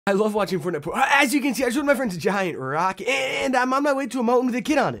I love watching Fortnite. As you can see, I showed my friends a giant rock, and I'm on my way to a mountain with a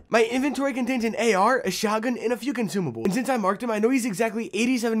kid on it. My inventory contains an AR, a shotgun, and a few consumables. And since I marked him, I know he's exactly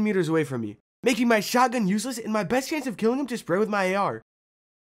 87 meters away from me, making my shotgun useless and my best chance of killing him to spray with my AR.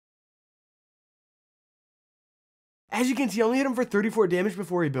 As you can see, I only hit him for 34 damage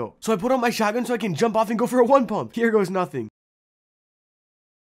before he built. So I put on my shotgun so I can jump off and go for a one pump. Here goes nothing.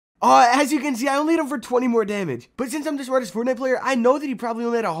 As you can see, I only hit him for 20 more damage. But since I'm the smartest Fortnite player, I know that he probably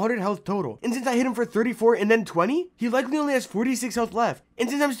only had 100 health total. And since I hit him for 34 and then 20, he likely only has 46 health left. And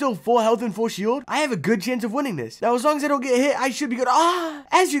since I'm still full health and full shield, I have a good chance of winning this. Now, as long as I don't get hit, I should be good.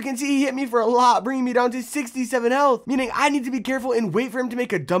 As you can see, he hit me for a lot, bringing me down to 67 health, meaning I need to be careful and wait for him to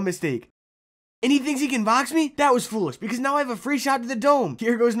make a dumb mistake. And he thinks he can box me? That was foolish, because now I have a free shot to the dome.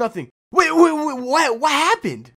 Here goes nothing. Wait, what happened?